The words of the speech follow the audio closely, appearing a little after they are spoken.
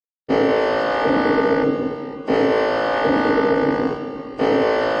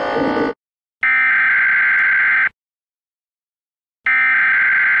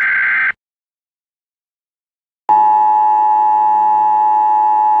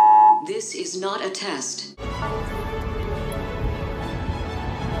This is not a test.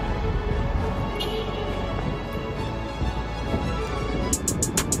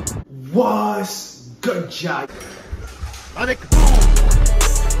 What's good, Jack? Oh,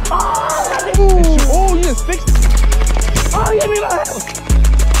 you just fixed it. Oh, you need my help.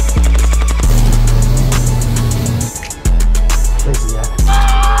 Where's he at?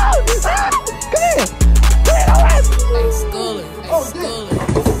 Come here. Come here, Owen. Hey, Sculler. Hey, Sculler.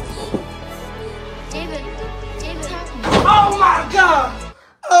 David, help me. Oh my God!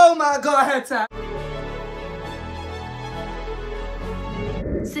 Oh my God, head tap.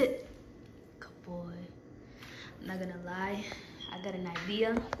 Sit. Good boy. I'm not gonna lie. I got an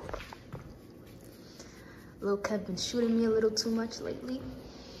idea. Lil Kev been shooting me a little too much lately.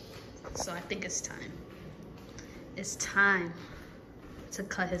 So I think it's time. It's time to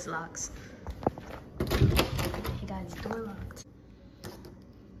cut his locks. He got his door locked.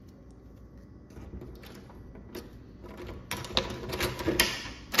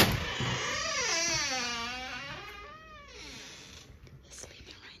 He's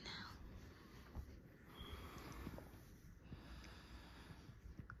sleeping right now.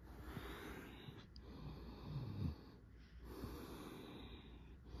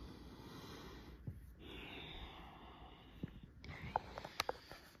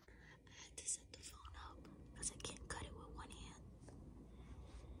 To set the phone up because I can't cut it with one hand.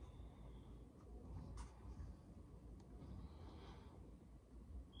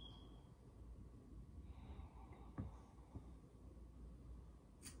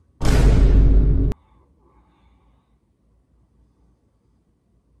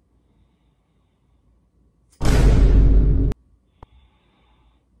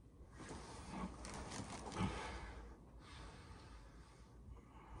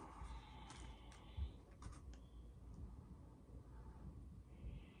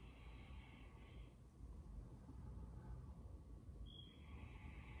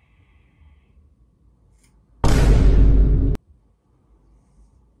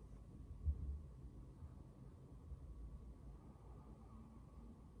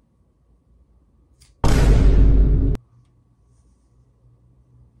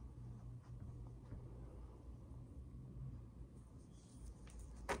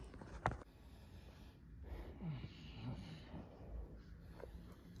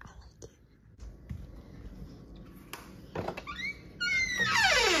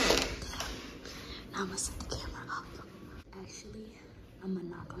 I'm gonna set the camera up. Actually, I'm gonna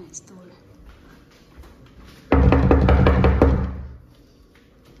knock on his door.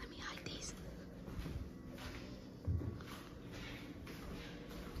 Let me hide these.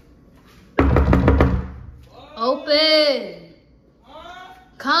 What? Open! What?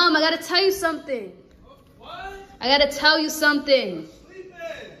 Come, I gotta tell you something. What? I gotta tell you something. I'm sleeping.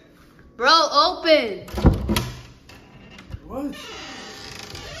 Bro, open! What?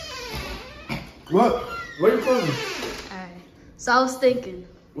 What? Where you from? Alright, so I was thinking.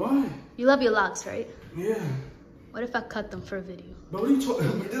 Why? You love your locks, right? Yeah. What if I cut them for a video? But what are you talking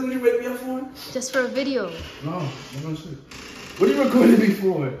about? This is what you wake me up for? Just for a video. No, I'm not sure. What are you recording me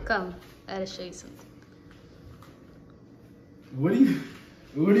for? Come, I gotta show you something. What are you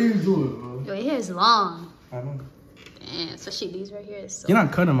doing, bro? Yo, your hair is long. I know. Damn, especially these right here. Is so You're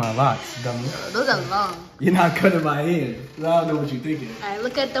not cutting my locks, dummy. those are long. You're not cutting my hair. I don't know what you're thinking. Alright,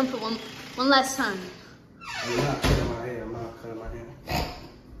 look at them for one last time. You're not cutting my hair. I'm not cutting my hair.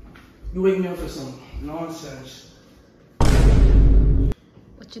 You wake me up for some nonsense.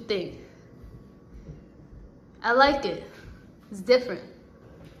 What you think? I like it. It's different.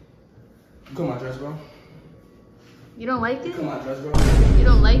 You cut my dress, bro. You don't like You it? cut my dress, bro. You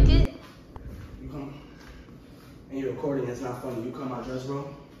don't like it? You come. And you're recording. It's not funny. You cut my dress,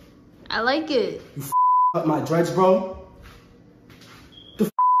 bro. I like it. You cut my dreads, bro. The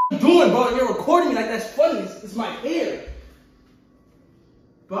you doing, bro? And you're recording me like that's funny. It's my hair.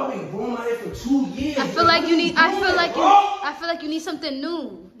 Bro, I've been growing my hair for 2 years. I feel like you need something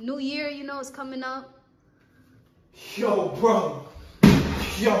new. New year, you know, it's coming up. Yo, bro.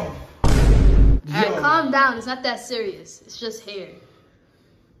 Yo. Alright, calm down. It's not that serious. It's just hair.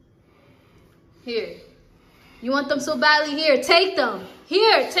 Here. You want them so badly? Here, take them.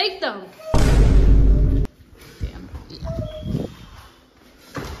 Here, take them. Damn. Yeah.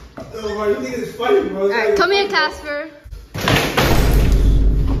 Yo, bro, you think it's funny, bro? Alright, come here, Casper.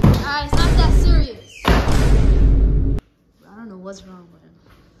 Alright, it's not that serious. I don't know what's wrong with him.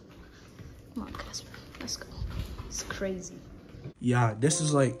 Come on, Casper. Let's go. It's crazy. Yeah, this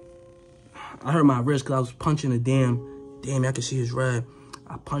is like, I hurt my wrist because I was punching the damn, I can see his red.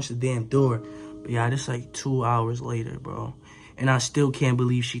 I punched the damn door. But yeah, this like 2 hours later, bro. And I still can't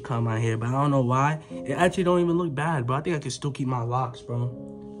believe she cut my hair, but I don't know why. It actually don't even look bad, bro. I think I can still keep my locks,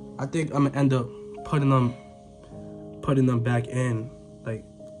 bro. I think I'm gonna end up putting them back in, like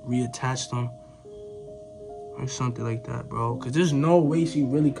reattach them or something like that, bro. Cause there's no way she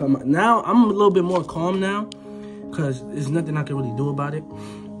really cut my. Now I'm a little bit more calm now, cause there's nothing I can really do about it.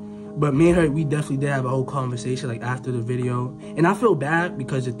 But me and her, we definitely did have a whole conversation, like, after the video. And I feel bad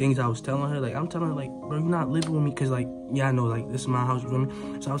because the things I was telling her, like, I'm telling her, like, bro, you're not living with me. Because, like, yeah, I know, like, this is my house, you feel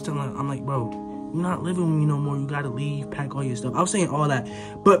me? So I was telling her, I'm like, bro, you're not living with me no more. You got to leave, pack all your stuff. I was saying all that.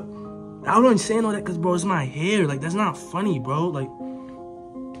 But I wasn't saying all that because, bro, it's my hair. Like, that's not funny, bro. Like,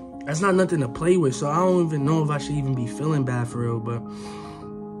 that's not nothing to play with. So I don't even know if I should even be feeling bad for real. But,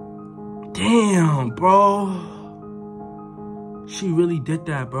 damn, bro. She really did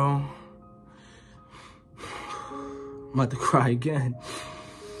that, bro. I'm about to cry again.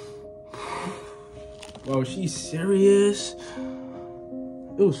 Bro, she's serious?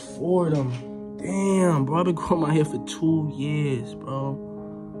 It was 4 of them. Damn, bro. I've been growing my hair for 2 years, bro.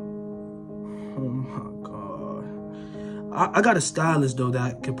 Oh, my God. I got a stylist, though,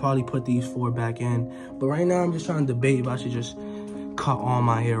 that could probably put these 4 back in. But right now, I'm just trying to debate if I should just cut all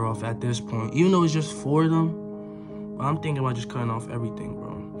my hair off at this point. Even though it's just 4 of them. I'm thinking about just cutting off everything,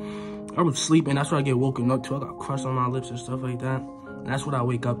 bro. I was sleeping. That's what I get woken up to. I got crust on my lips and stuff like that. And that's what I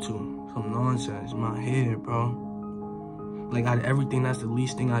wake up to. Some nonsense. My hair, bro. Like, out of everything, that's the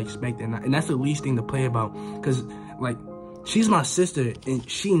least thing I expect. And that's the least thing to play about. Because, like, she's my sister. And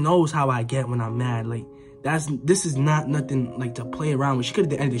she knows how I get when I'm mad. Like, this is not nothing, like, to play around with. She could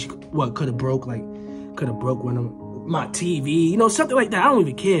have done anything. She could have broke one of my TV. You know, something like that. I don't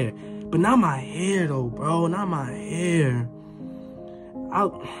even care. But not my hair, though, bro. Not my hair. And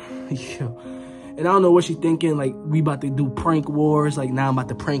I don't know what she's thinking. Like, we about to do prank wars. Like, now I'm about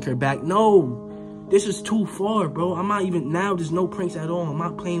to prank her back. No. This is too far, bro. I'm not even... Now, there's no pranks at all. I'm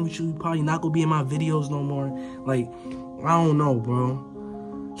not playing with you. You're probably not going to be in my videos no more. Like, I don't know,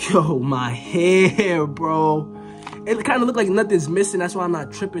 bro. Yo, my hair, bro. It kind of look like nothing's missing. That's why I'm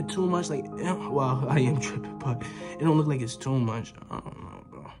not tripping too much. Like, well, I am tripping, but it don't look like it's too much. I don't know.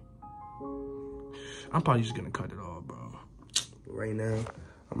 I'm probably just gonna cut it all, bro. Right now,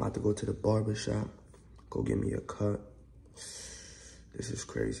 I'm about to go to the barber shop, go get me a cut. This is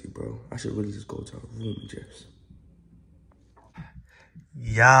crazy, bro. I should really just go to a room and just...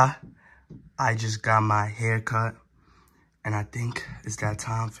 Yeah, I just got my hair cut, and I think it's that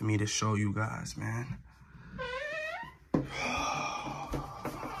time for me to show you guys, man.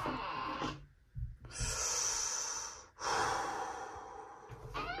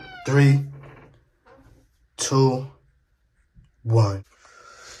 3, 2, 1.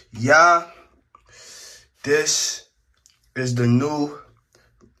 Yeah, this is the new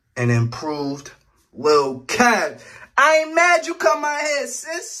and improved Lil Kev. I ain't mad you cut my hair,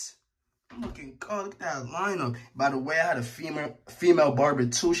 sis. I'm looking good. Look at that lineup. By the way, I had a female barber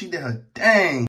too. She did her dang.